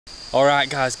Alright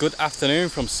guys, good afternoon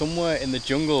from somewhere in the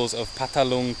jungles of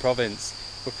Phatthalung province.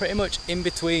 We're pretty much in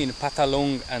between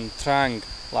Phatthalung and Trang,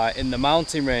 like in the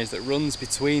mountain range that runs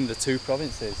between the two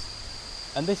provinces.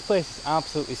 And this place is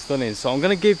absolutely stunning, so I'm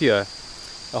going to give you a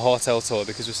hotel tour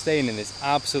because we're staying in this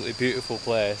absolutely beautiful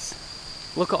place.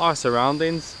 Look at our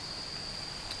surroundings,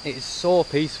 it is so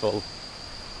peaceful.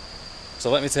 So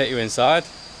let me take you inside.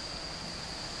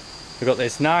 We've got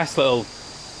this nice little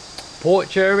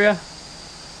porch area.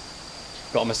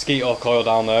 Got a mosquito coil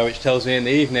down there which tells me in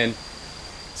the evening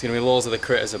there's going to be loads of the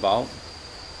critters about.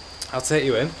 I'll take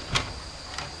you in.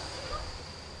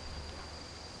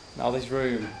 Now this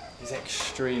room is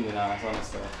extremely nice,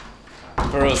 honestly.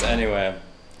 For us anyway.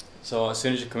 So as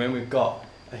soon as you come in, we've got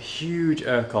a huge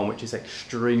aircon which is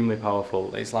extremely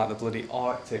powerful. It's like the bloody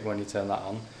Arctic when you turn that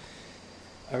on.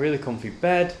 A really comfy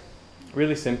bed.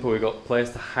 Really simple, we've got a place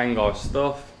to hang our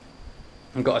stuff.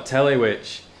 We've got a telly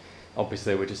which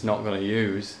obviously we're just not going to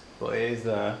use, but it is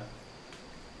there.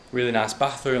 Really nice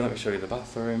bathroom, let me show you the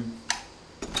bathroom.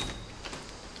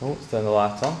 Oh, let's turn the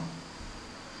light on.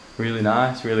 Really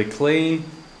nice, really clean.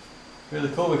 Really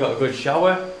cool, we've got a good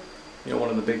shower. You know, one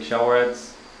of the big shower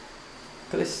heads.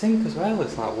 Look at this sink as well,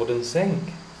 it's like a wooden sink.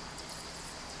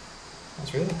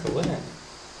 That's really cool, isn't it?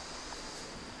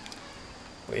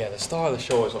 But yeah, the star of the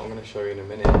show is what I'm going to show you in a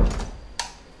minute.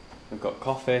 We've got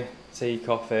coffee, tea,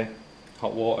 coffee,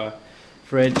 hot water,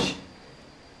 fridge.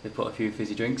 They put a few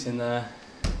fizzy drinks in there.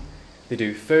 They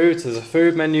do food, so there's a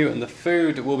food menu, and the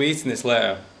food, we'll be eating this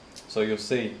later. So you'll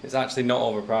see, it's actually not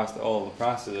overpriced at all. The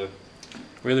prices are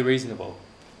really reasonable.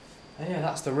 And yeah,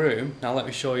 that's the room. Now let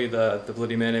me show you the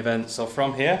bloody main event. So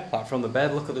from here, like from the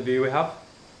bed, look at the view we have.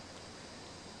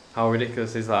 How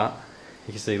ridiculous is that?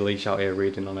 You can see Leash out here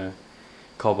reading on a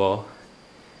Cobo.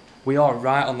 We are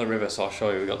right on the river, so I'll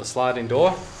show you. We've got the sliding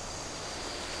door.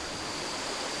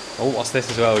 Oh, what's this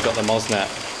as well? We've got the Mosnet.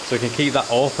 So we can keep that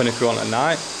open if we want at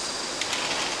night.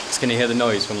 Just can you hear the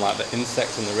noise from like the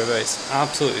insects in the river? It's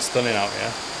absolutely stunning out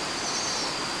here.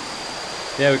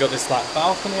 Yeah, we've got this like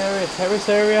balcony area, terrace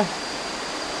area.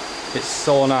 It's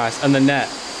so nice. And the net.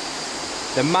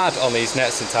 They're mad on these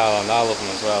nets in Thailand. I love them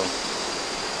as well.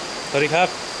 What do you have?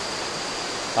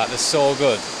 Like, they're so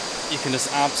good. You can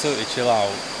just absolutely chill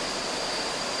out.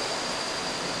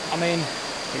 I mean,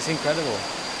 it's incredible.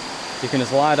 You can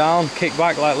just lie down, kick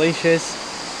back like leashes.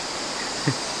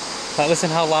 Like,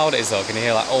 listen how loud it is though. Can you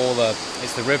hear like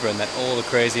it's the river and then all the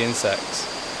crazy insects.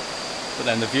 But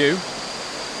then the view,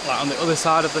 like on the other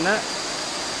side of the net,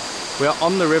 we are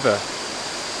on the river.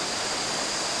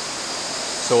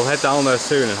 So we'll head down there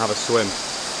soon and have a swim.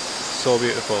 So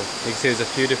beautiful. You can see there's a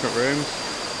few different rooms.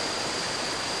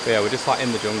 But yeah, we're just like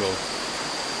in the jungle.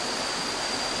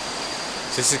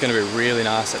 So this is going to be really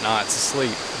nice at night to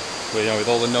sleep, you know, with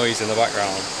all the noise in the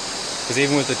background. Because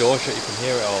even with the door shut, you can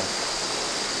hear it all.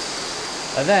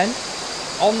 And then,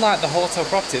 on like the hotel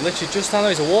property, literally just down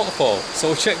there is a waterfall. So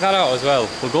we'll check that out as well.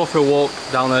 We'll go for a walk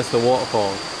down there to the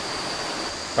waterfall.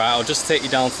 Right, I'll just take you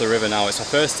down to the river now. It's our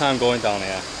first time going down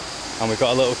here. And we've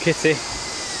got a little kitty,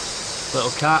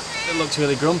 little cat that looks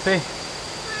really grumpy.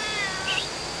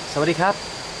 Somebody cat?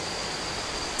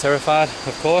 Terrified,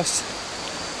 of course.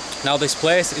 Now this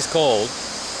place is called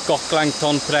Got Klang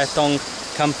Ton Phrae Tong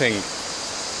Camping,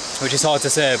 which is hard to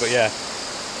say, but yeah.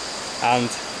 And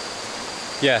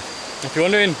yeah, if you're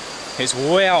wondering, it's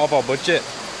way out of our budget.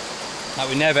 Like,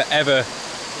 we never ever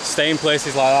stay in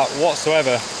places like that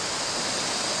whatsoever.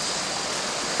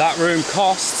 That room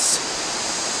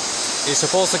it's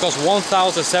supposed to cost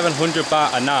 1,700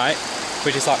 baht a night,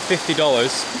 which is like $50,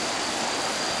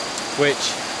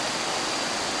 which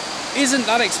isn't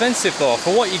that expensive though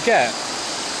for what you get.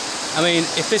 I mean,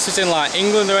 if this was in like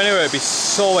England or anywhere, it'd be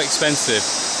so expensive.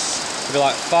 It'd be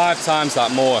like 5 times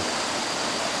that more.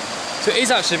 So it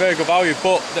is actually very good value,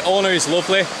 but the owner is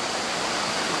lovely.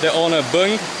 The owner,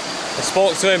 Bung, I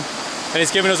spoke to him and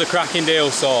he's given us a cracking deal,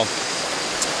 so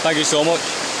thank you so much.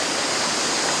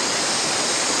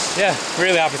 Yeah,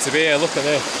 really happy to be here. Look at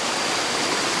this.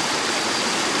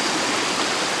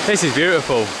 This is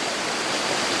beautiful.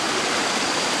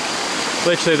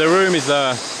 Literally, the room is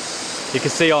there. You can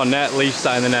see our net, Leash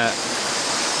sat in the net.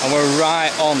 And we're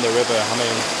right on the river. I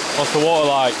mean, what's the water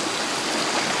like?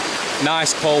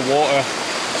 Nice cold water.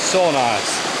 So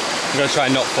nice. I'm going to try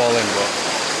and not fall in, but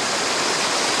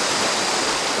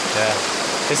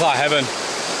yeah, it's like heaven.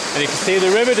 And you can see the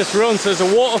river just runs. So there's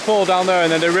a waterfall down there,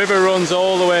 and then the river runs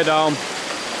all the way down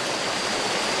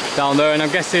there. And I'm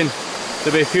guessing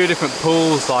there'll be a few different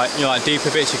pools, like, you know, like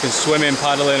deeper bits you can swim in,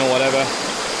 paddle in or whatever.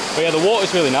 But yeah, the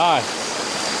water's really nice.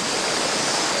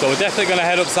 So we're definitely going to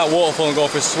head up to that waterfall and go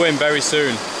for a swim very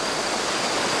soon.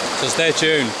 So stay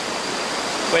tuned.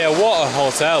 But yeah, what a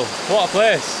hotel, what a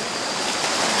place.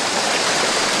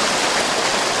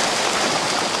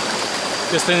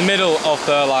 Just in the middle of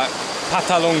the like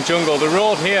Phatthalung jungle. The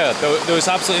road here, there was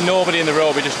absolutely nobody in the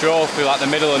road. We just drove through like the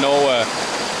middle of nowhere.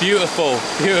 Beautiful,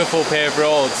 beautiful paved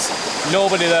roads.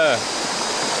 Nobody there.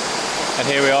 And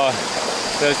here we are.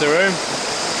 There's the room.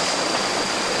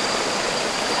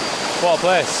 What a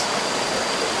place.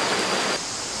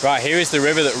 Right, here is the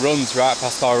river that runs right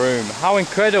past our room. How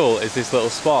incredible is this little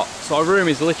spot? So our room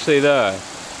is literally there.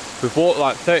 We've walked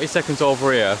like 30 seconds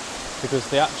over here because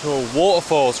the actual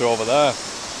waterfalls are over there.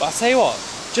 But I tell you what,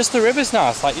 just the river's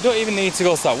nice. Like, you don't even need to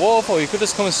go to that waterfall. You could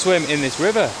just come and swim in this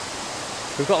river.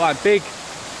 We've got like big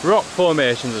rock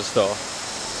formations and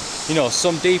stuff. You know,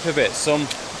 some deeper bits, some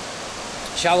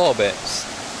shallow bits.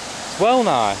 It's well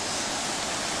nice.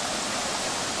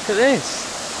 Look at this.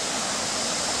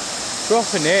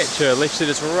 Proper nature, literally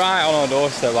just right on our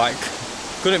doorstep. Like,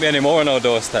 couldn't be any more on our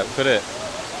doorstep, could it?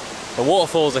 The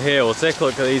waterfalls are here. We'll take a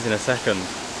look at these in a second.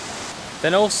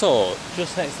 Then also,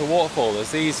 just next to the waterfall,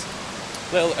 there's these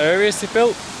little areas they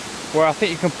built where I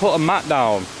think you can put a mat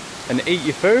down and eat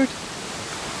your food,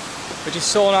 which is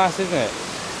so nice, isn't it?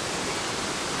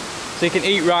 So you can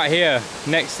eat right here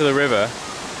next to the river.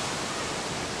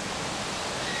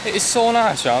 It is so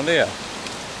nice around here.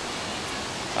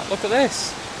 Like, look at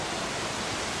this.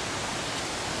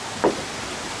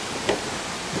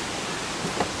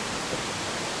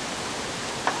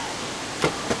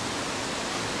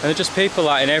 And there's just people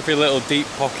like in every little deep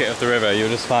pocket of the river. You'll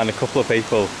just find a couple of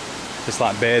people just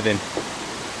like bathing,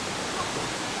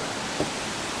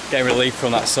 getting relief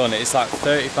from that sun. It's like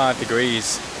 35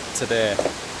 degrees today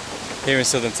here in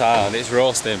southern Thailand. It's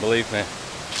roasting, believe me.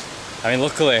 I mean,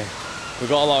 luckily we've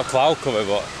got a lot of cloud cover,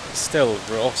 but it's still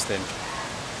roasting.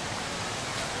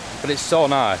 But it's so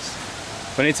nice.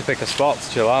 We need to pick a spot to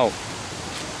chill out.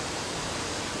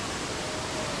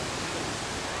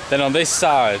 Then on this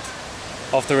side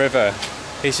of the river,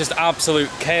 it's just absolute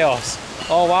chaos.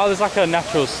 Oh wow, there's like a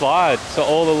natural slide. So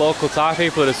all the local Thai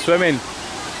people are swimming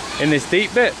in this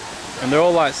deep bit, and they're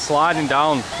all like sliding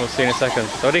down. We'll see in a second.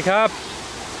 Sorry, cab.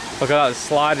 Look at that,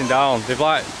 sliding down. They've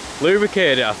like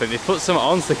lubricated it, I think. They've put something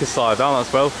on so they can slide down.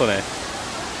 That's well funny.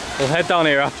 We'll head down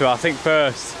here after. I think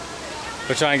first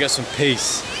we'll try and get some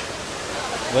peace.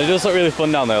 But it does look really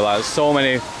fun down there. Like, there's so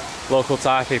many local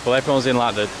Thai people. Everyone's in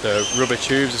like the rubber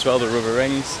tubes as well, the rubber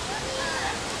rings.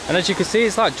 And as you can see,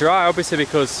 it's like dry, obviously,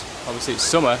 because obviously it's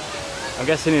summer. I'm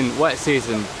guessing in wet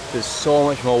season there's so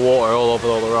much more water all over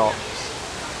all the rocks.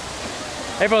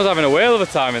 Everyone's having a whale of a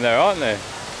time in there, aren't they?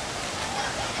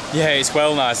 Yeah, it's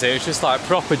well nice here. It's just like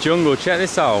proper jungle. Check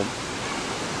this out.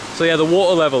 So yeah, the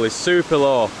water level is super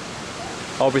low,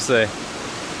 obviously,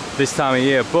 this time of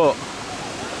year, but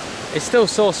it's still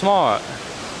so smart.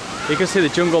 You can see the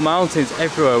jungle mountains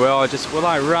everywhere. We're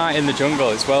like right in the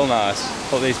jungle. It's well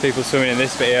nice. Look, these people swimming in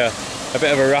this bit here. A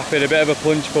bit of a rapid, a bit of a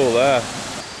plunge pool there.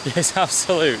 Yeah, it's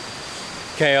absolute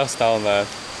chaos down there.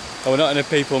 And we're not in a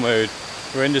people mood.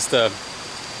 We're in just a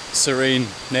serene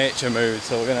nature mood.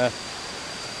 So we're gonna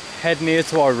head near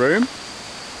to our room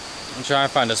and try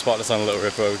and find a spot that's on a little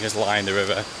river where we can just lie in the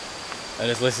river and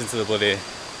just listen to the bloody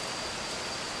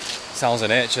sounds of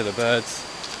nature, the birds.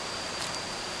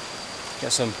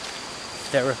 Get some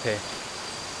therapy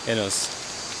in us.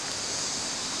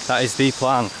 That is the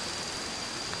plan.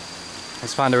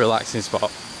 Let's find a relaxing spot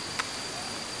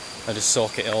and just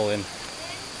soak it all in.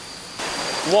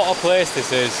 What a place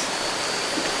this is.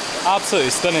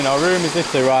 Absolutely stunning. Our room is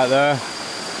literally right there.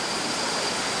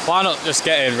 Why not just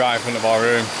get in right in front of our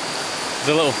room? There's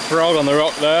a little frog on the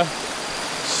rock there,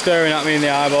 staring at me in the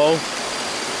eyeball.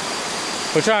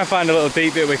 We'll try and find a little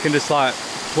deep bit we can just like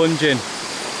plunge in.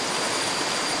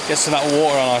 Get some of that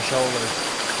water on our shoulders.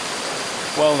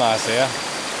 Well nice here.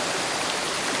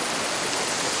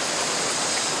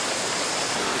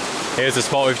 Here's the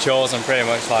spot we've chosen, pretty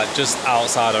much like just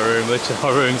outside our room. Literally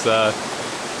our room's there.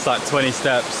 It's like 20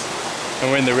 steps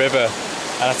and we're in the river.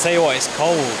 And I tell you what, it's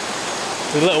cold.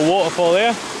 There's a little waterfall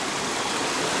here.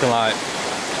 You can like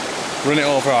run it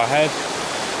over our head.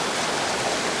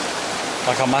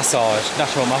 Like a massage,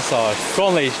 natural massage. Go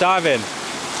on, Leash, dive in.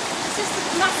 It's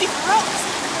just massive rocks.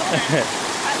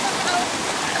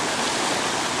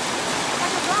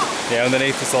 Yeah,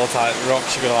 underneath this all tight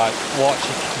rocks, you're gonna like watch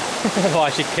why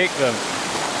she kick them.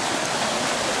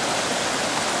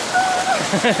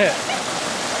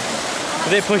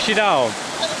 Did it push you down?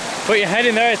 Put your head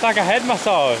in there, it's like a head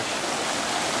massage.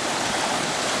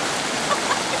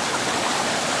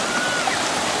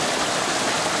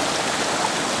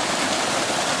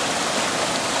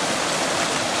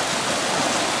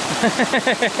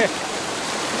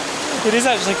 It is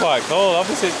actually quite cold.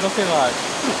 Obviously it's nothing like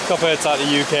compared to like the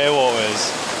UK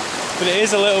waters, but it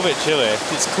is a little bit chilly.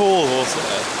 It's cool, we'll say.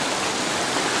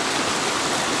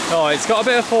 Oh, it's got a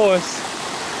bit of force.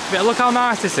 But look how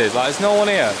nice this is. Like, there's no one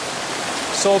here.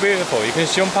 So beautiful. You can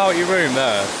just jump out your room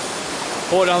there,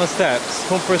 walk down the steps,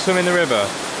 come for a swim in the river.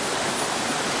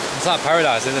 It's like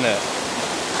paradise, isn't it?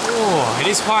 Oh, it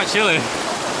is quite chilly.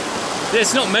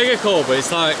 It's not mega cold, but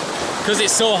it's like, because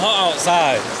it's so hot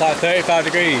outside, it's like 35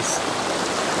 degrees.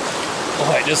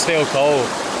 Oh, it does feel cold.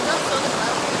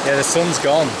 Yeah, the sun's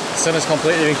gone. The sun has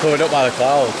completely been covered up by the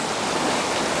clouds.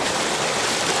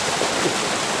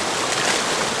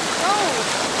 Oh,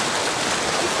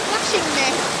 it's splashing me.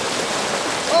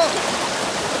 Oh.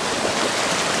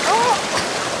 Oh.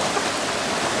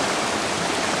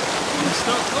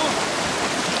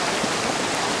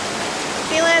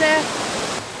 See you later.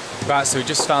 Right, so we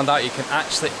just found out you can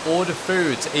actually order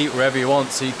food to eat wherever you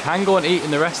want. So you can go and eat in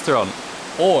the restaurant,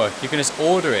 or you can just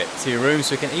order it to your room,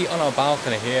 so we can eat on our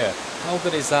balcony here. How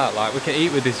good is that? Like, we can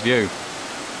eat with this view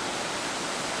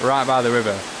right by the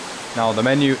river. Now the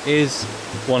menu is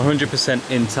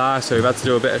 100% in Thai, so we've had to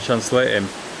do a bit of translating,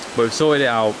 but we've sorted it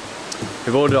out.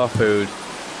 We've ordered our food.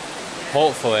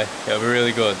 Hopefully it'll be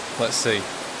really good. Let's see.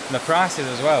 And the prices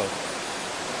as well,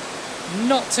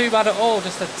 not too bad at all,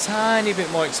 just a tiny bit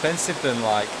more expensive than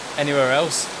like anywhere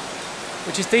else,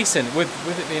 which is decent. With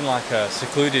it being like a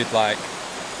secluded like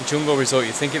jungle resort,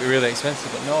 you'd think it'd be really expensive,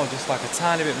 but no, just like a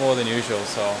tiny bit more than usual,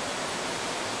 so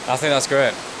I think that's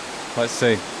great. Let's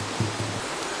see.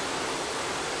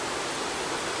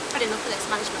 Had enough of this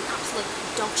management, absolute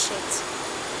dog shit.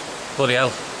 Bloody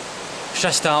hell,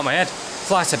 stressed out my head.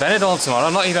 Fly to Benidorm tomorrow,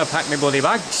 I'm not even packed my bloody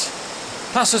bags.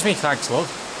 Pass us me fags, love.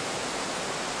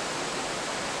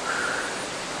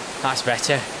 That's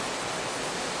better.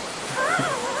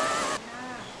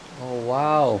 Oh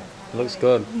wow, looks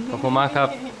good. Couple mark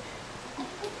up.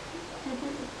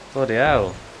 Bloody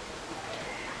hell.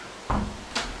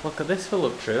 Look at this for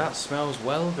luxury, that smells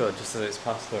well good just as it's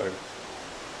passed through.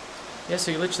 Yeah, so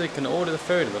you literally can order the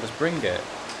food and they'll just bring it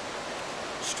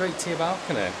straight to your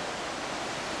balcony.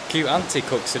 Cute auntie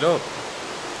cooks it up.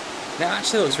 And it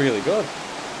actually looks really good.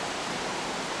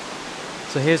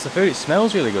 So here's the food, it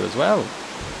smells really good as well.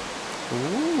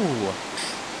 Ooh.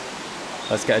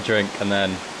 Let's get a drink and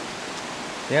then,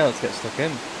 yeah, let's get stuck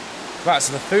in. Right,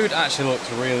 so the food actually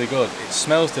looks really good. It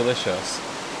smells delicious.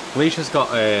 Alicia's got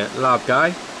a lab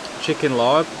guy, chicken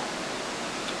lard.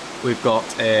 We've got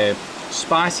a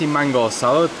spicy mango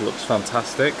salad, looks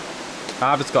fantastic.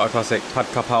 I've just got a classic pad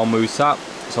kapau musap,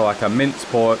 so like a minced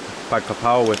pork pad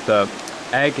kapau with the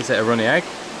egg. Is it a runny egg?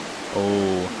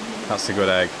 Oh, that's a good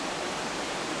egg.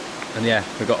 And yeah,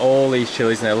 we've got all these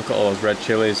chilies in there. Look at all those red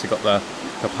chilies. We've got the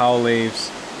kapau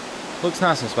leaves. Looks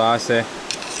nice and spicy.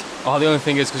 Oh, the only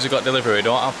thing is, because we've got delivery, we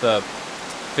don't have the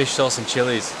fish sauce and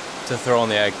chilies to throw on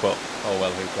the egg, but oh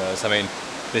well, who cares? I mean,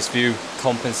 this view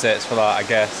compensates for that, I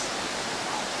guess.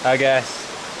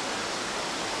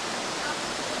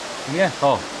 And yeah,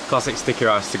 oh, classic sticky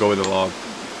rice to go with the log.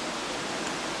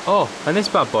 Oh, and this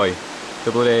bad boy,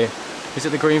 the bloody, is it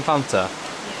the green Fanta? Yeah,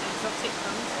 exotic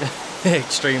Fanta.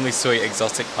 Extremely sweet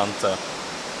exotic Fanta,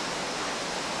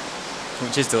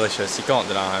 which is delicious, you can't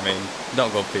deny. I mean,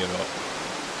 not good for you, but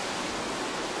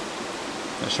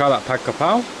let's try that pad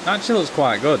kapau. Actually looks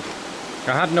quite good.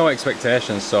 I had no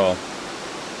expectations, so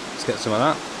let's get some of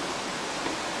that.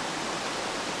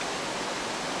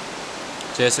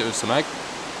 Chase it with some egg.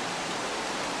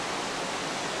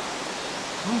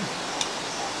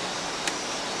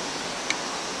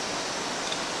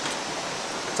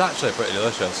 It's actually pretty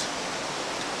delicious.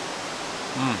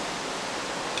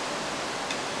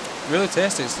 Really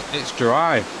tasty. It's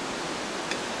dry.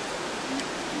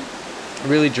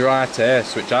 Really dry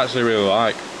taste, which I actually really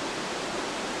like.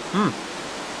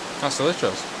 That's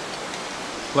delicious.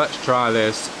 Let's try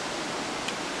this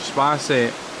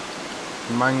spicy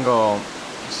mango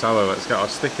salad. Let's get our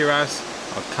sticky rice,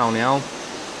 our khao niao.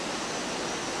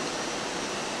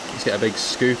 Let's get a big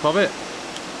scoop of it.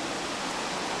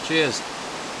 Cheers.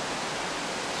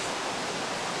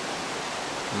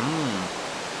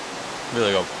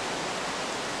 Really good.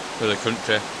 Really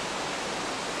crunchy.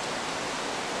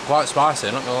 Quite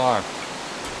spicy, not gonna lie.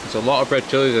 There's a lot of red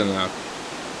chilies in there.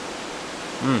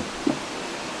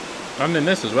 And in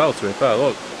this as well, to be fair,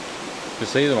 look. You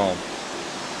see them all.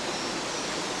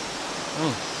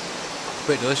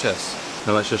 Pretty delicious.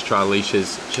 Now let's just try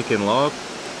Alicia's chicken log.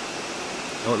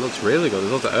 Oh, it looks really good.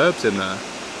 There's lots of herbs in there.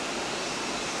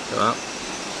 Look at that.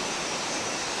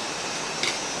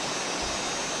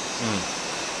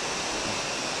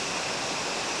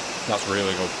 That's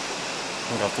really good.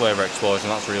 Like a flavour explosion,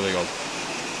 that's really good.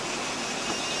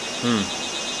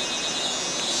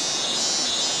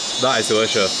 That is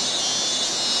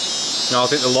delicious. Now I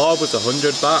think the Lord was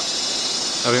 100 baht.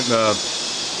 I think the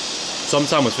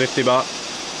Somtam was 50 baht.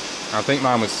 I think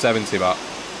mine was 70 baht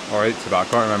or 80 baht, I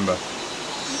can't remember.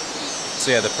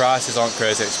 So yeah, the prices aren't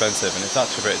crazy expensive and it's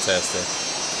actually pretty tasty.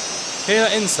 Hear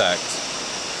that insect?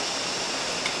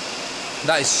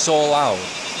 That is so loud.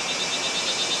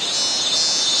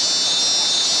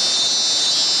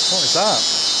 What is that?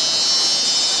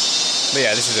 But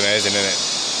yeah, this is amazing, isn't it?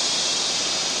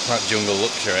 That jungle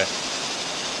luxury.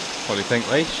 What do you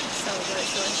think, Leash? So good,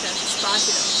 it's delicious.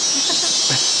 Spicy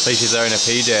though. Leash is there in her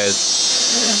PJs.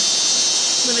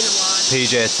 Living the life.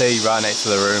 PJT right next to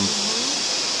the room.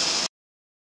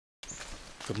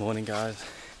 Good morning, guys.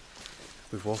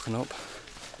 We've woken up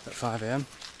at 5 AM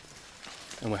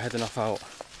and we're heading off out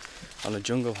on a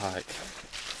jungle hike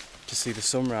to see the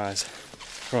sunrise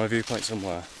from a viewpoint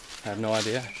somewhere. I have no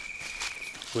idea.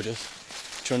 We're just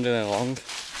trundling along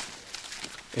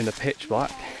in the pitch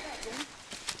black.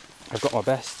 I've got my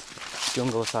best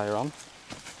jungle attire on,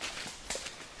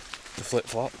 the flip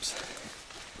flops.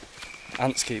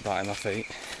 Ants keep biting my feet.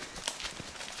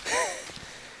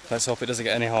 Let's hope it doesn't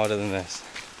get any harder than this.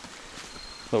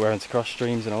 But we're having to cross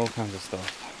streams and all kinds of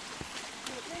stuff.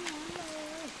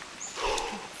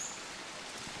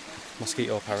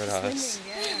 Mosquito paradise.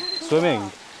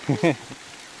 Swimming?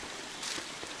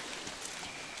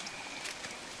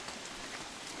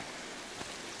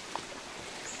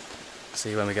 See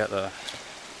you when we get there.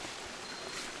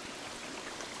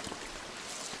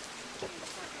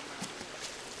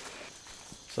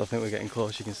 So I think we're getting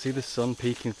close. You can see the sun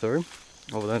peeking through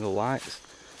over there, the lights.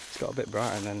 It's got a bit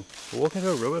brighter, and then we're walking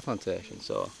through a rubber plantation,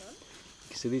 so you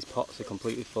can see these pots are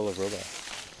completely full of rubber.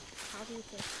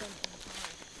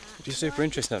 Which is super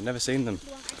interesting. I've never seen them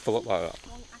full up like that.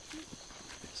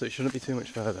 So it shouldn't be too much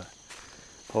further.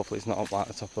 Hopefully it's not up like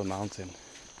the top of the mountain.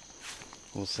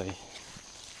 We'll see.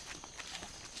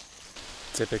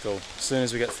 Typical. As soon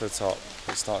as we get to the top,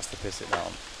 it starts to piss it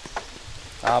down.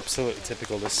 Absolutely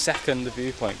typical. The second the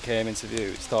viewpoint came into view,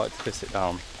 it started to piss it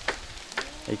down.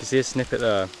 You can see a snippet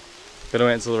there. Gonna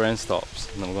wait until the rain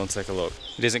stops and then we're going to take a look.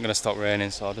 It isn't going to stop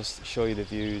raining, so I'll just show you the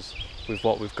views with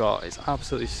what we've got. It's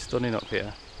absolutely stunning up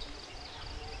here.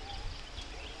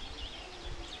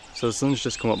 So the sun's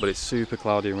just come up, but it's super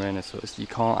cloudy and rainy, so you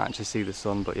can't actually see the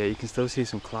sun, but yeah, you can still see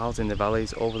some clouds in the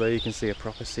valleys. Over there you can see a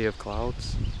proper sea of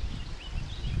clouds.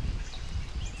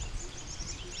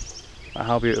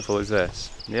 How beautiful is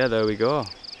this? Yeah, there we go.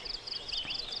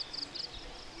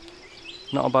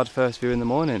 Not a bad first view in the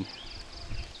morning.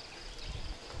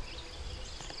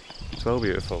 It's well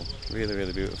beautiful, really,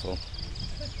 really beautiful.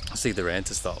 I see the rain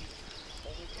to stop.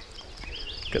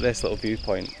 Look at this little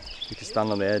viewpoint. You can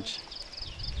stand on the edge.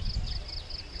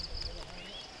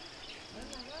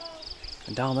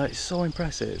 And down there, it's so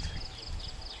impressive.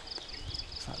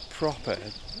 It's like proper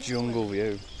jungle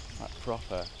view, like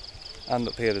proper. And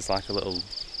up here there's like a little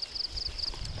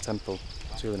temple.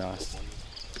 It's really nice.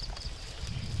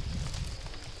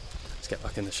 Let's get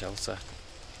back in the shelter.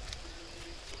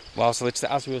 Wow, so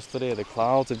literally as we were stood here, the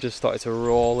clouds have just started to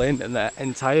roll in and the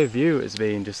entire view is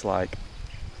being just like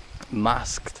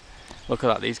masked. Look at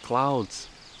that, these clouds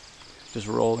just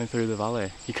rolling through the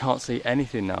valley. You can't see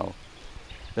anything now.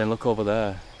 Then look over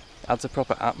there. It adds a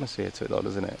proper atmosphere to it though,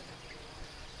 doesn't it?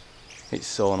 It's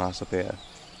so nice up here.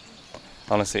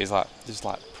 Honestly, it's like just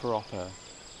like proper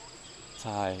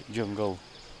Thai jungle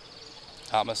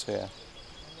atmosphere.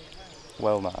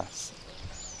 Well nice.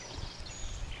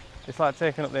 It's like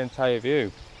taking up the entire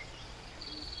view.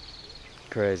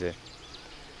 Crazy.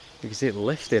 You can see it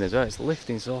lifting as well. It's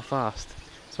lifting so fast.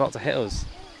 It's about to hit us.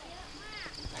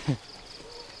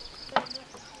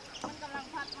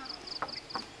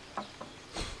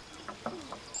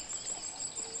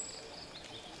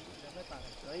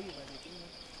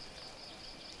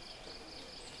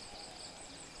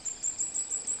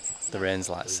 The rain's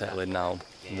like settling now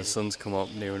and the sun's come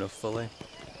up near enough fully.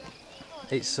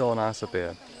 It's so nice up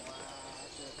here.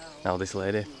 Now this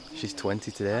lady, she's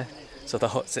 20 today, so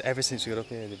ever since we got up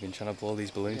here they've been trying to blow these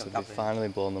balloons up. They've finally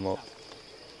blown them up.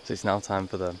 So it's now time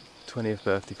for the 20th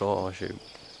birthday photo shoot.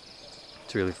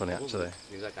 It's really funny actually.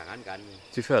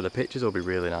 To be fair, the pictures will be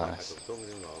really nice.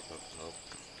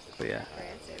 But yeah,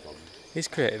 it's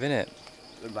creative, isn't it?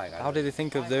 How did they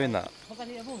think of doing that?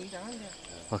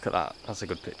 Look at that, that's a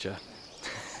good picture.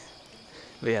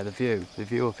 But yeah, the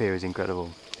view up here is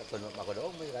incredible.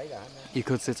 You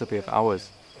could sit up here for hours.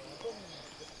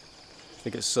 I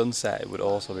think at sunset it would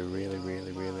also be really,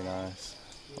 really, really nice.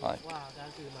 Like,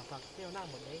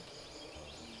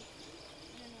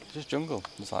 just jungle.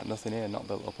 There's like nothing here, not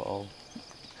built up at all.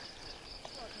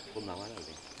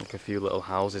 Like a few little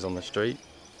houses on the street.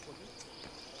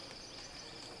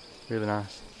 Really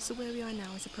nice. So where we are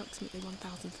now is approximately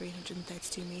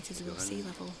 1,332 metres above sea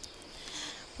level.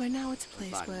 We're now at a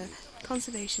place where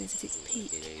conservation is at its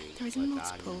peak. There is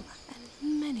multiple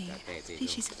and many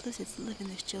species of lizards that live in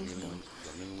this jungle.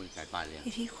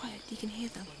 If you're quiet, you can hear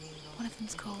them. One of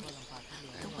them's called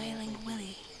the Wailing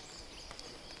Willy.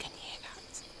 Can you hear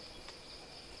that?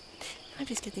 I'm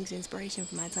just getting some inspiration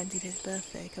for my 25th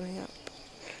birthday coming up.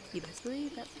 You best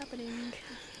believe that's happening.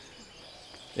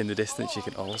 In the distance you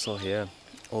can also hear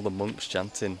all the monks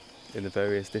chanting in the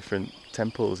various different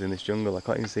temples in this jungle. I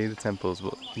can't even see the temples,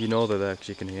 but you know they're there because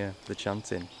you can hear the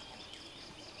chanting.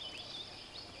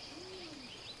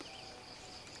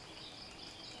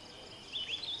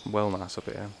 Well nice up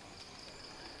here.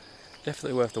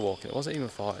 Definitely worth the walking. It wasn't even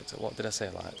 40, what did I say,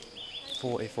 like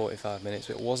 40-45 minutes,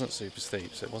 but it wasn't super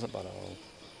steep, so it wasn't bad at all.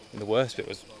 And the worst bit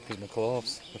was because my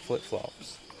clothes, the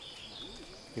flip-flops,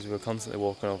 because we were constantly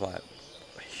walking over like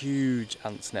a huge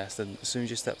ant's nest, and as soon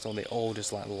as you stepped on, they all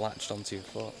just like latched onto your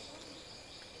foot.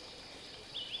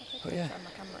 But yeah,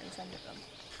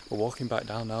 we're walking back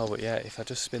down now, but yeah, if I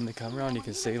just spin the camera around, you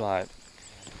can see like,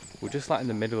 we're just like in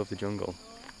the middle of the jungle.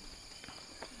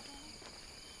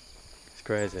 It's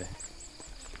crazy.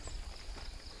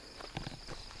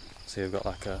 So you've got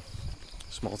like a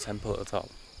small temple at the top.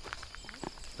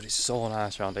 But it's so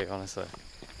nice around here, honestly.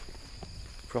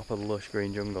 Proper lush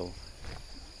green jungle.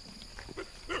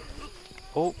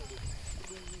 Oh!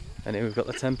 And here we've got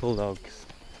the temple dogs.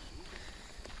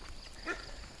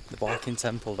 The barking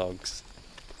temple dogs.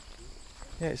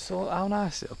 Yeah, it's so, how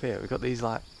nice is it up here? We've got these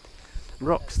like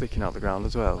rocks sticking out the ground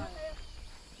as well.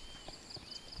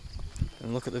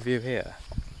 And look at the view here.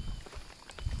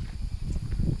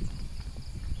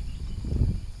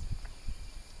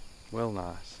 Well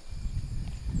nice.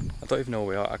 I don't even know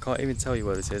where we are. I can't even tell you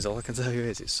where this is. All I can tell you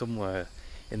is it's somewhere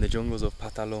in the jungles of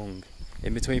Phatthalung,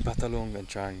 in between Phatthalung and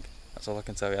Trang. That's all I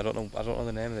can tell you. I don't know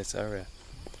the name of this area.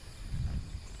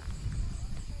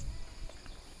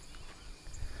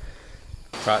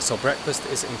 Right, so breakfast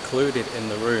is included in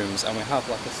the rooms, and we have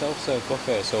like a self-serve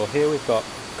buffet. So here we've got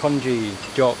congee,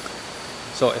 jok.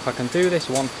 So if I can do this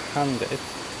one-handed,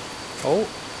 oh,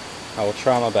 I will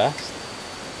try my best.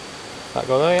 That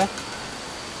go there, yeah?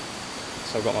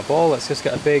 So I've got my bowl. Let's just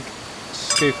get a big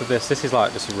scoop of this. This is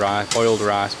like just rice, boiled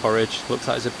rice porridge. Looks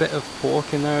like there's a bit of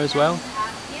pork in there as well.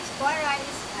 Yes, boiled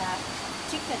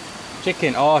rice, chicken.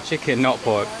 Chicken, oh chicken, not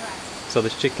pork. So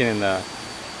there's chicken in there.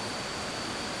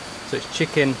 So it's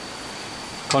chicken,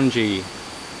 congee.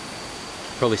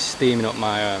 Probably steaming up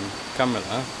my camera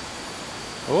there.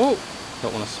 Oh,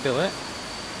 don't want to spill it.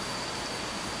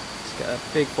 Let's get a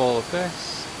big bowl of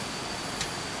this.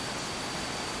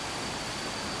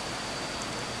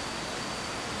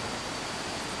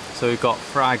 So we've got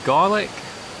fried garlic,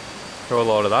 throw a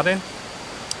load of that in.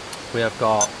 We have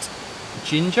got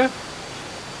ginger.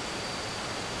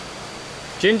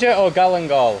 Ginger or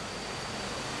galangal?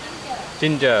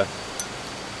 Ginger.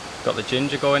 Got the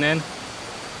ginger going in.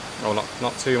 Oh,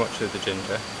 not too much of the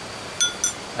ginger.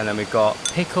 And then we've got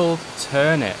pickled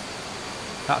turnip.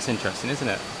 That's interesting, isn't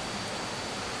it?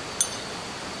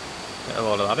 Get a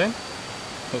load of that in.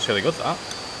 Looks really good, that.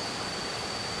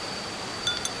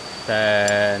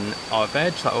 Then our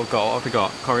veg that we've got, what have we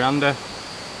got? Coriander,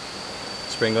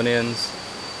 spring onions,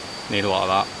 need a lot of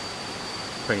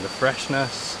that. Bring the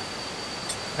freshness.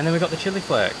 And then we've got the chilli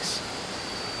flakes.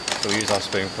 So we'll use our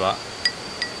spoon for that.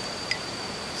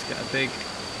 Let's get a big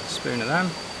spoon of them.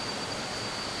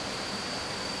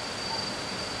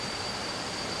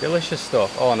 Delicious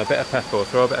stuff. Oh, and a bit of pepper. We'll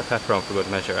throw a bit of pepper on for good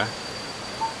measure, eh?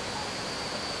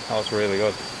 That was really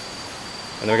good.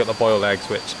 And then we've got the boiled eggs,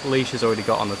 which Leash has already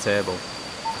got on the table.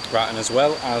 Right, and as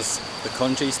well as the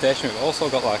congee station, we've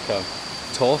also got like a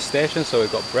toast station. So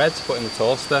we've got bread to put in the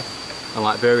toaster, and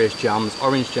like various jams,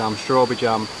 orange jam, strawberry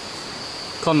jam,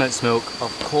 condensed milk,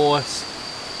 of course.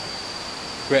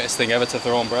 Greatest thing ever to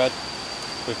throw on bread.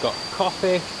 We've got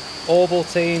coffee,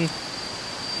 Ovaltine,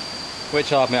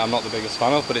 which I'll admit I'm not the biggest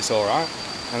fan of, but it's alright.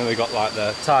 And then we've got like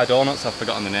the Thai donuts, I've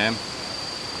forgotten the name.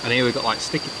 And here we've got like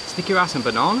sticky rice and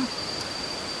banana.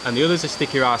 And the others are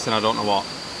sticky rice and I don't know what.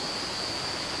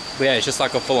 But yeah, it's just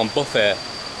like a full-on buffet.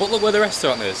 But look where the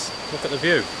restaurant is. Look at the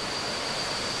view.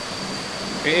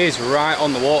 It is right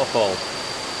on the waterfall.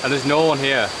 And there's no one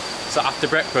here. So after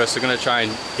breakfast we're going to try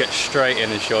and get straight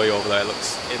in and show you over there.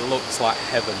 It looks like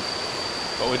heaven.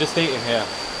 But we're just eating here.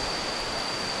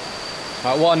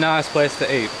 Like, what a nice place to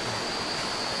eat.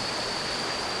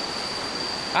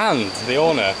 And the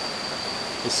owner,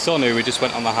 his son, who we just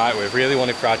went on the hike with, really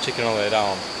wanted fried chicken all the way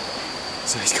down.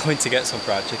 So he's going to get some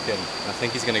fried chicken. I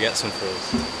think he's going to get some for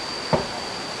us.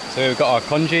 So we've got our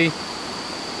congee,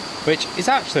 which is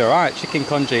actually alright, chicken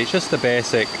congee. It's just the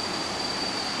basic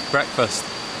breakfast.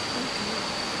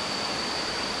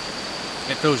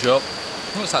 It fills you up.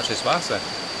 Oh, it's actually spicy.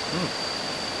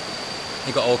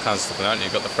 You've got all kinds of stuff in it, haven't you?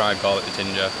 You've got the fried garlic, the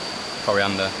ginger,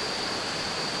 coriander,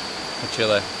 the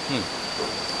chilli.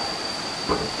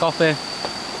 Coffee.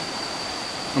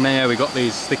 And then yeah, we got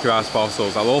these sticky rice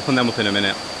parcels. I'll open them up in a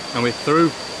minute. And we threw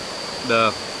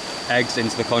the eggs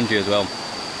into the congee as well.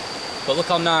 But look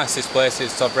how nice this place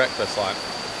is to have breakfast like.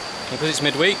 Because it's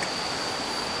midweek,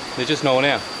 there's just no one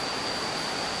here.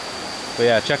 But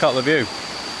yeah, check out the view.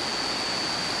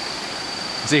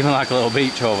 There's even like a little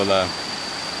beach over there.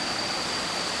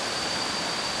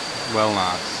 Well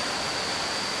nice.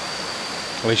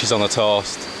 Alicia's on the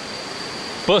toast.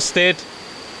 Busted!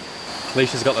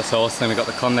 Alicia's got the toast, then we've got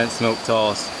the condensed milk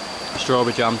toast,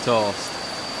 strawberry jam toast.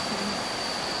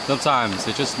 Sometimes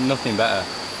there's just nothing better.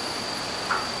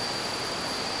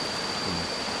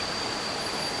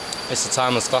 It's a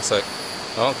timeless classic.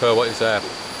 I don't care what you say.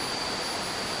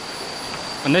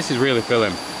 And this is really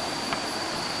filling.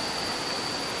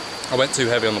 I went too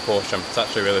heavy on the portion. It's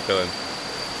actually really filling.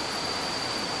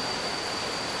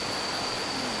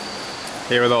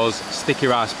 Here are those sticky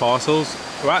rice parcels.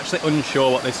 We're actually unsure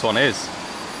what this one is.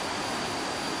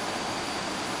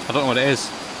 I don't know what it is.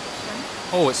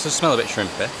 Oh, it does smell a bit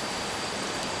shrimpy.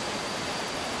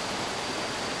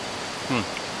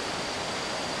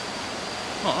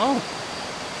 Oh.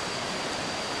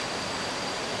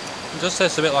 It does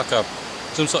taste a bit like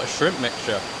some sort of shrimp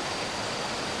mixture.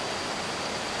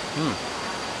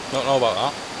 Don't know about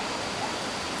that.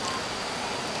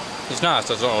 It's nice, I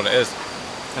just don't know what it is.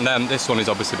 And then this one is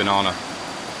obviously banana.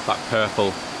 That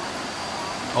purple.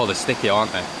 Oh, they're sticky,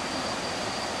 aren't they?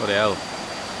 Bloody hell.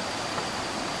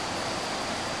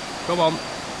 Come on.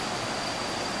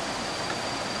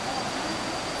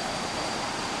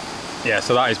 Yeah,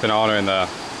 so that is banana in there.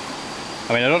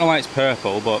 I mean, I don't know why it's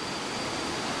purple, but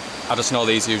I just know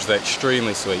these are usually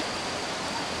extremely sweet.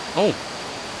 Oh.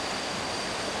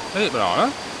 Is it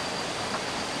banana?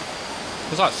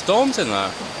 There's like stones in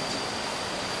there.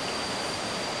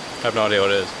 I have no idea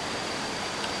what it is.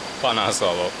 Quite nice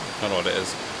though, but I don't know what it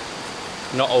is.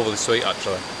 Not overly sweet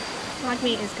actually. Lag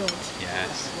meat is good.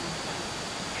 Yes.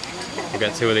 We'll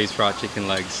get 2 of these fried chicken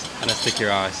legs and a sticky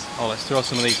rice. Oh, let's throw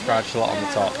some of these fried shallot on the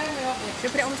top. Should we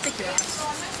put it on the sticky rice?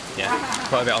 Yeah,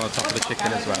 put a bit on the top of the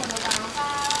chicken as well.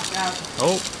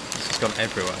 Oh, this has gone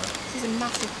everywhere. This is a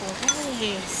massive pork.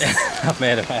 I've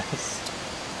made a mess.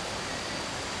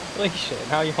 Alicia,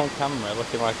 now you're on camera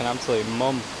looking like an absolute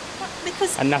mum.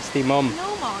 Because a nasty mum.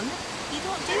 No, Mon, you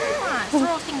don't do that.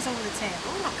 Throw things over the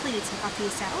table, not clean it up after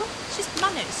yourself. It's just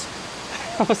manners.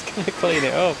 I was going to clean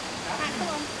it up. Right, come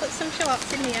on, put some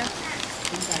shallots in here.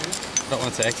 I don't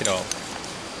want to take it all.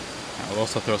 I'll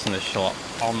also throw some of the shallot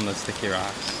on the sticky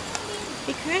rice.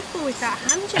 Be careful with that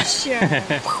hand gesture.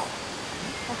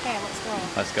 Okay, let's go.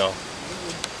 Let's go.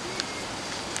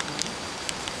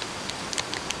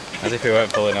 As if we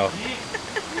weren't full enough.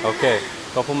 Okay,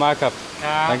 couple markup.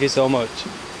 Thank you so much.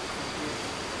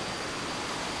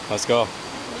 Let's go.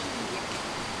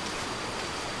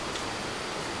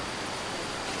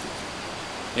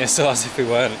 Yeah, so as if we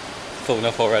weren't full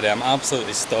enough already, I'm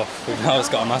absolutely stuffed. We've now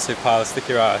just got a massive pile of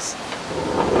sticky rice.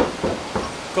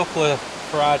 Couple of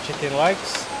fried chicken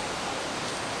legs.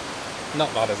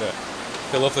 Not bad, is it?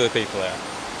 They're lovely, the people here.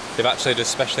 They've actually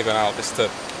just specially gone out just to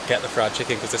get the fried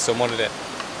chicken because their son wanted it.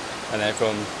 And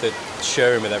everyone, they're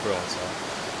sharing with everyone, so.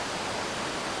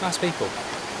 Nice people.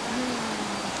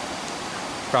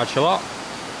 Fried shallot.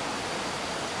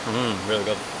 Really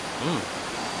good.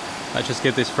 Let's just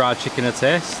give this fried chicken a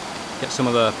taste. Get some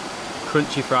of the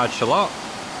crunchy fried shallot.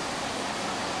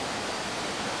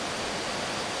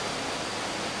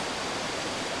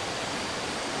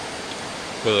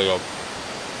 Really good.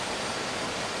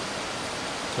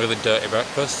 Really dirty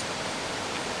breakfast,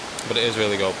 but it is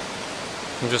really good.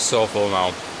 I'm just so full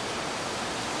now.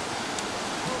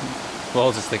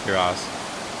 Loads of sticky rice.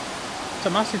 It's a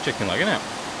massive chicken leg, isn't it?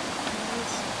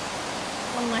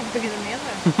 One leg bigger than the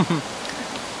other.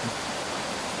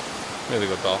 Really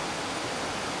good though.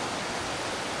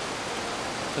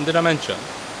 And did I mention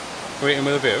we're eating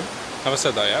with a view? Have I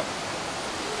said that yet?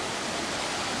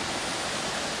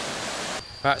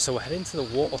 Right, so we're heading to the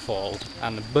waterfall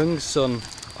and Bung's son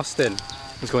Austin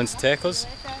is going to take us.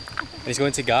 And he's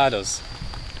going to guide us.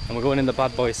 And we're going in the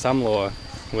bad boy Sam Lower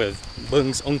with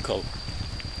Bung's uncle.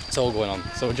 It's all going on.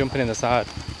 So we're jumping in the side.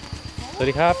 Did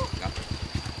he have?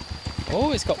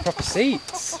 Oh, it's got proper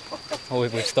seats. Oh,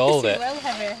 we've stalled it. Well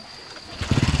heavy.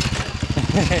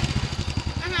 We're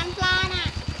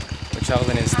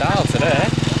travelling in style today.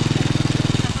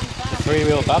 The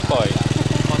three-wheel bad boy.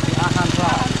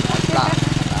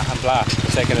 We're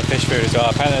taking the fish food as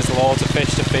well. Apparently there's loads of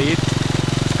fish to feed.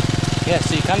 Yeah,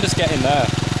 so you can just get in there.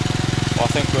 Well, I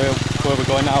think where we're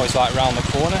going now is like round the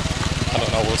corner. I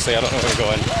don't know, we'll see. I don't know where we're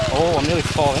going. Oh, I'm nearly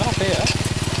falling off here.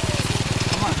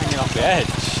 I might hang off the edge.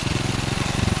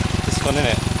 It's fun,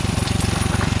 isn't it?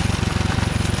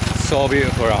 So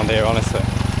beautiful around here, honestly.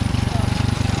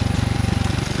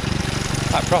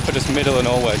 Like proper just middle of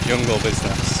nowhere jungle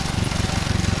business.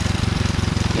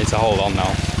 Need to hold on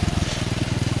now.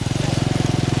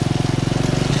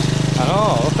 I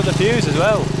know, look at the views as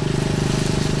well.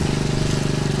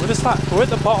 We're at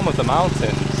the bottom of the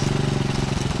mountains.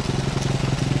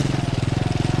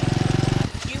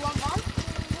 Do you want one?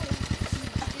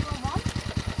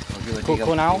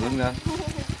 Cool now?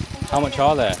 How much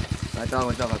are they? How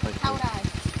would I?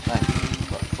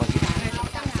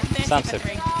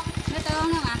 30.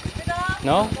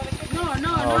 No?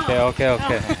 No. Oh,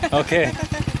 okay.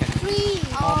 Free.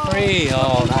 Oh, free.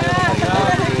 Oh,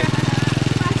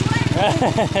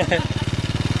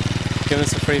 give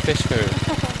us a free fish food.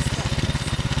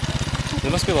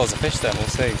 There must be loads of fish then, we'll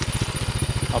see.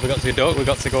 Oh, we got to duck, we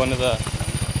got to go under there.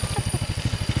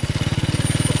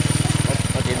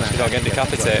 We don't get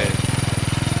decapitated.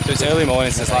 So it's early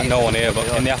morning, so there's like no one here, but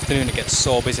in the afternoon it gets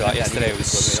so busy. Like yesterday, there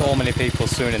was so many people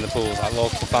swimming in the pools, like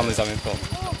local families having fun.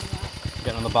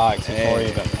 Getting on the bikes before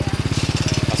even.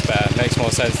 That's better, makes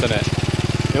more sense, doesn't it?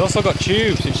 We've also got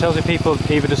tubes, which tells you people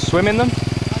either just swim in them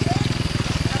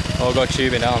or go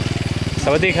tubing down.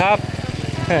 Sawadee krab.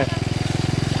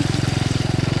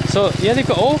 So yeah, they've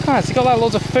got all kinds. They've got like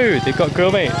loads of food. They've got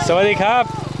grill meat. Sawadee krab.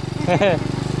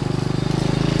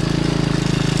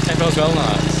 Everyone's well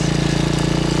nice.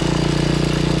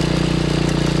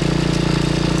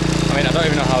 I mean, I don't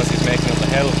even know how this is making up the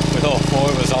hill with all four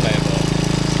of us on it, but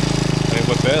I mean,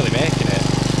 we're barely making it.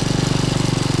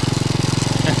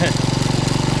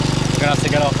 We're gonna have to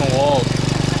get off and walk.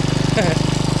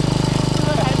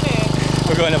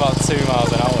 We're going about 2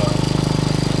 miles an hour.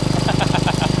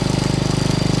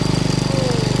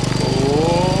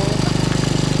 Oh.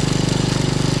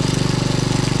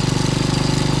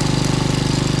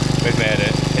 We've made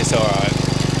it. It's alright.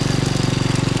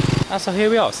 So here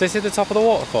we are. So this is the top of the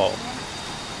waterfall.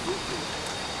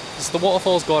 Does the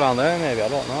waterfalls go down there maybe? I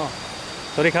don't know.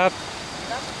 Sorry, cab.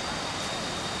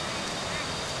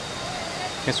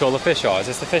 Can you throw the fish out? Is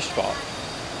this the fish spot?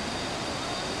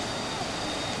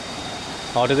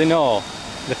 Or do they know?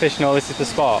 The fish know this is the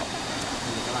spot?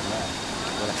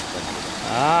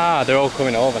 Ah, they're all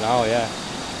coming over now, yeah.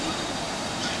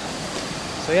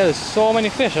 So yeah, there's so many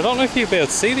fish. I don't know if you'll be able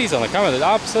to see these on the camera. There's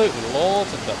absolutely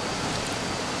loads of them.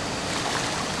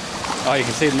 Oh, you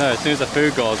can see them there as soon as the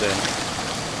food goes in.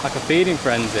 Like a feeding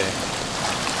frenzy.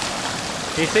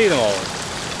 Can you see them all?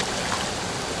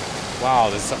 Wow,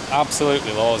 there's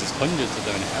absolutely loads. There's hundreds of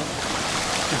them in here.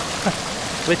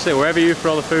 Literally, wherever you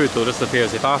throw the food, they'll just appear.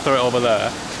 So if I throw it over there,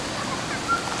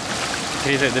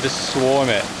 can you see they just swarm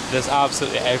it. There's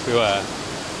absolutely everywhere.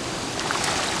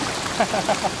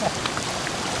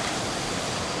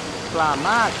 Fly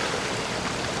mad.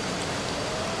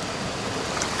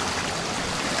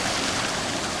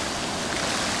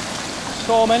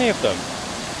 So many of them.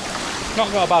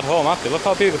 Not got a bad home, have they? Look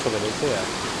how beautiful it is here.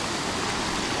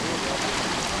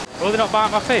 Will they not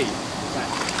bite my feet?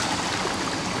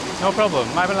 No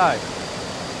problem, might be like.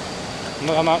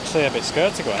 I'm actually a bit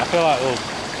scared to go in. I feel like they'll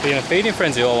be in a feeding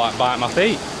frenzy or like bite my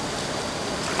feet.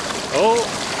 Oh!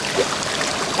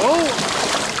 Oh!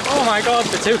 Oh my god,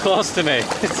 they're too close to me.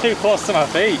 They're too close to my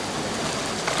feet.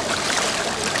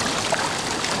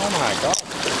 Oh my god.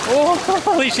 Oh,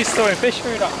 at least she's throwing fish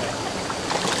food at me.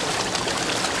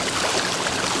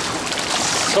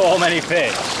 So many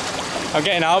fish. I'm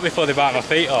getting out before they bite my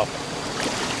feet off.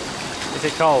 Is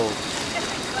it cold?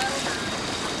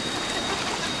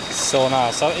 So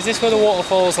nice. So is this where the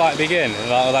waterfalls like begin?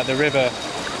 Like the river?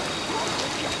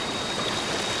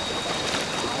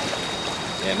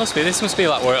 Yeah, it must be. This must be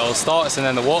like where it all starts, and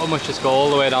then the water must just go all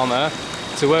the way down there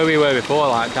to where we were before,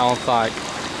 like down like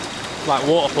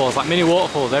waterfalls, like mini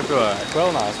waterfalls everywhere. It's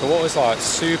well nice. The water's like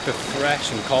super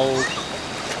fresh and cold.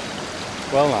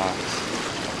 Well nice.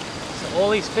 All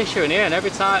these fish are in here, and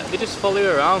every time they just follow you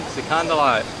around because they kind of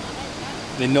like,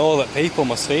 they know that people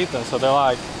must feed them, so they're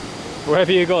like,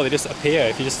 wherever you go they just appear.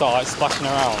 If you just start like splashing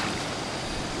around,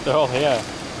 they're all here.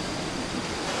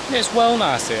 And it's well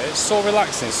nice here. It's so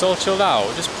relaxing, so chilled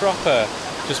out, just proper,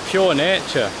 just pure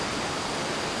nature.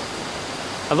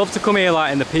 I'd love to come here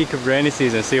like in the peak of rainy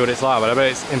season and see what it's like, but I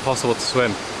bet it's impossible to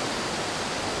swim.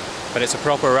 but it's a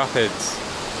proper rapids.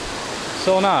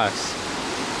 So nice.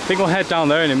 I think we'll head down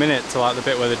there in a minute to like the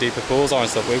bit where the deeper pools are and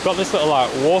stuff. We've got this little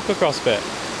like walk across bit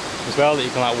as well that you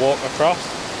can like walk across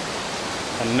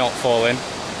and not fall in.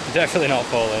 Definitely not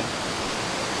fall in.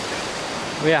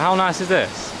 But yeah, how nice is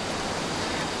this?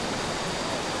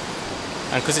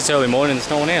 And because it's early morning, there's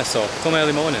no one here, so come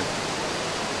early morning.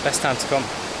 Best time to come.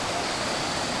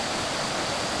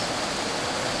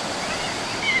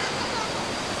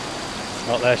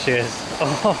 Oh, there she is.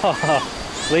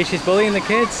 Oh, Lee, she's bullying the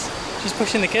kids. She's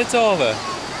pushing the kids over.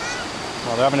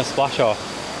 Oh, they're having a splash off.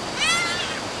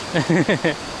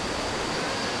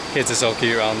 Kids are so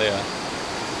cute around here.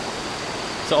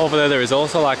 So over there is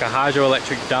also like a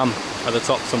hydroelectric dam at the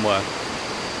top somewhere.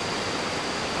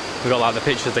 We've got like the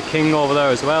picture of the king over there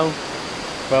as well.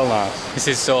 Well nice. This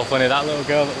is so funny, that little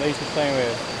girl that Lisa's playing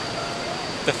with.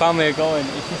 The family are going,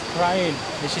 she's crying.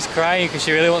 She's crying because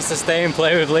she really wants to stay and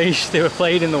play with Leash. They were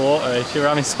playing in the water, she were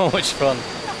having so much fun.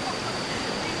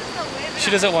 She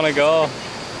doesn't want to go.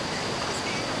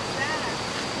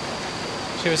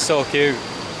 She was so cute.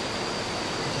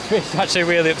 She's actually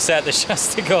really upset that she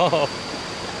has to go.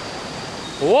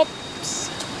 Whoops!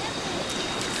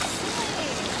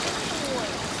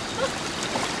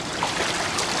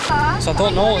 So I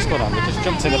don't know what's going on, we just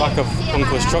jumped in the back of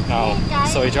Uncle's truck now.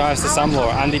 So he drives the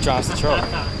Samlor and he drives the truck.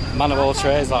 Man of all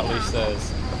trades, like Leash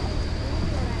says.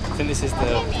 I think this is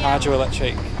the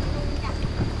hydroelectric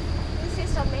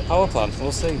power plant,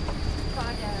 we'll see.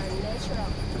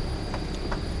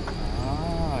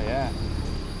 Ah, yeah.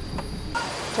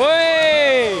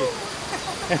 Way!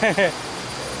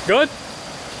 Good?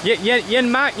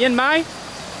 Yen mai?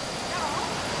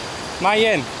 My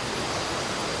yen.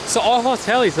 So our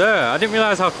hotel is there. I didn't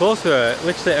realise how close we were,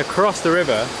 literally across the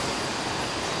river.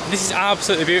 This is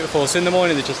absolutely beautiful. So in the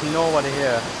morning there's just nobody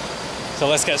here. So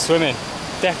let's get swimming.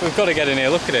 Definitely, we've got to get in here,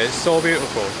 look at it, it's so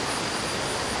beautiful.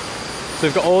 So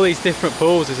we've got all these different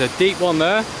pools. There's a deep one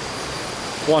there,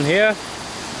 one here,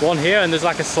 and there's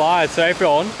like a slide. So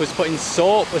everyone was putting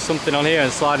soap or something on here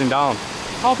and sliding down.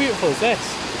 How beautiful is this?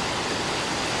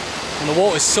 And the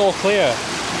water's so clear.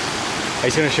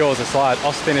 He's going to show us the slide.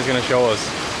 Austin is going to show us.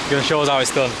 He's going to show us how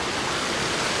it's done.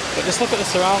 But just look at the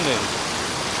surroundings.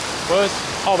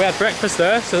 Oh, we had breakfast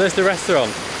there, so there's the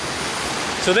restaurant.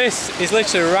 So this is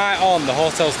literally right on the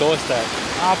hotel's doorstep.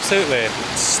 Absolutely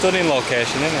stunning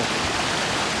location, isn't it?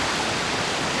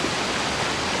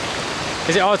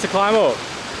 Is it hard to climb up?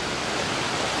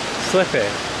 Slippy.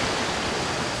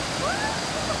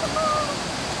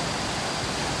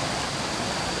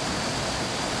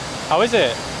 How is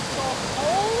it?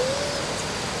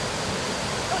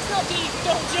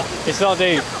 It's not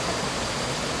deep.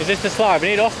 Is this the slide? We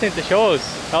need Austin to show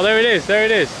us. Oh, there it is, there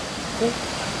it is.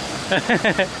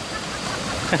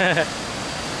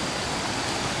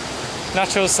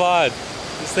 Natural slide.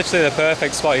 It's literally the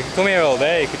perfect spot. You can come here all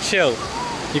day, you could chill.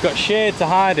 You've got shade to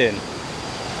hide in.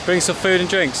 Bring some food and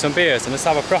drink, some beers, and just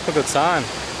have a proper good time.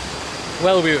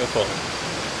 Well beautiful.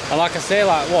 And like I say,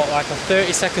 like what? Like a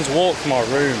 30 seconds walk from our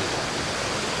room.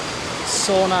 It's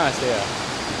so nice here.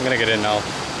 I'm gonna get in now.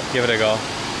 Give it a go.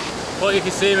 Well, you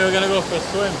can see me, we're going to go for a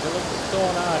swim. It looks so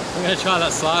nice. I'm going to try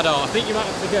that slide out. I think you might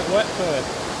have to get wet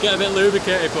first. Get a bit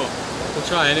lubricated, but we'll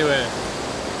try anyway.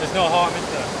 There's no harm, is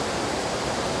there?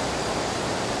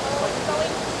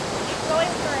 Keep going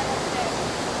for it.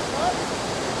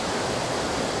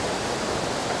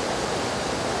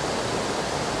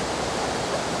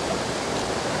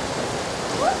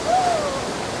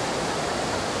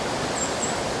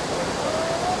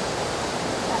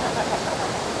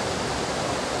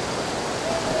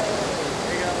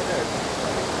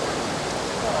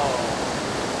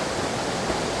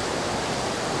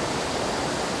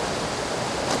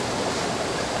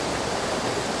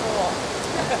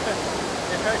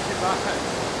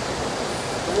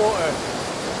 The water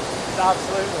is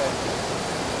absolutely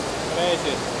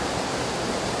amazing.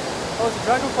 Oh, there's a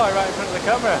dragonfly right in front of the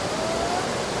camera.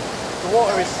 The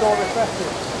water is so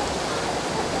refreshing.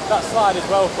 That slide is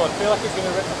well fun. I feel like it's going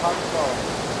to rip the pants off.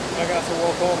 I'm going to have to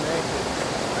walk home naked.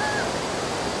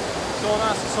 So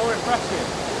nice and so refreshing.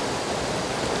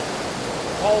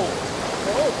 Cold.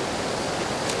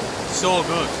 So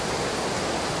good.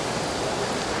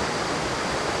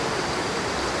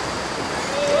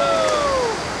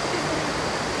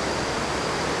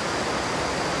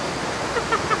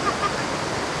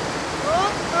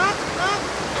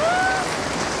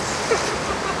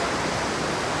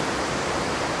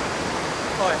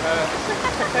 Oh, it hurts.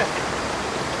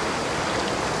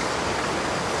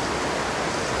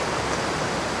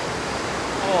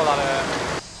 Oh, that hurt.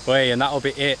 Way, and that'll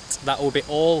be it. That will be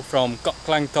all from Got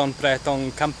Klang Ton Phrae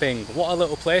Tong camping. What a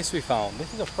little place we found.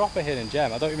 This is a proper hidden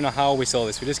gem. I don't even know how we saw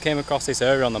this. We just came across this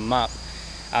area on the map,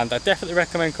 and I definitely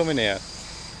recommend coming here.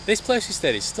 This place we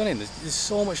stayed is stunning. There's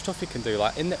so much stuff you can do.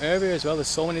 Like in the area as well, there's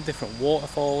so many different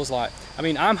waterfalls. Like, I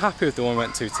mean, I'm happy with the one we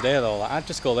went to today though. Like, I'd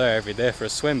just go there every day for a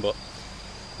swim, but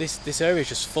this area is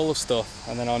just full of stuff.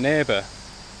 And then our neighbours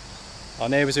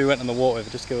who we went on the water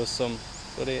with just give us some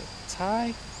bloody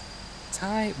Thai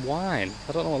wine.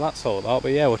 I don't know what that's all about,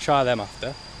 but yeah, we'll try them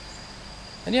after.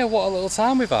 And yeah, what a little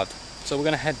time we've had. So we're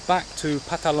going to head back to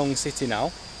Phatthalung city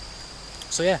now.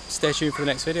 So yeah, stay tuned for the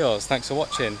next videos. Thanks for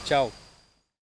watching. Ciao.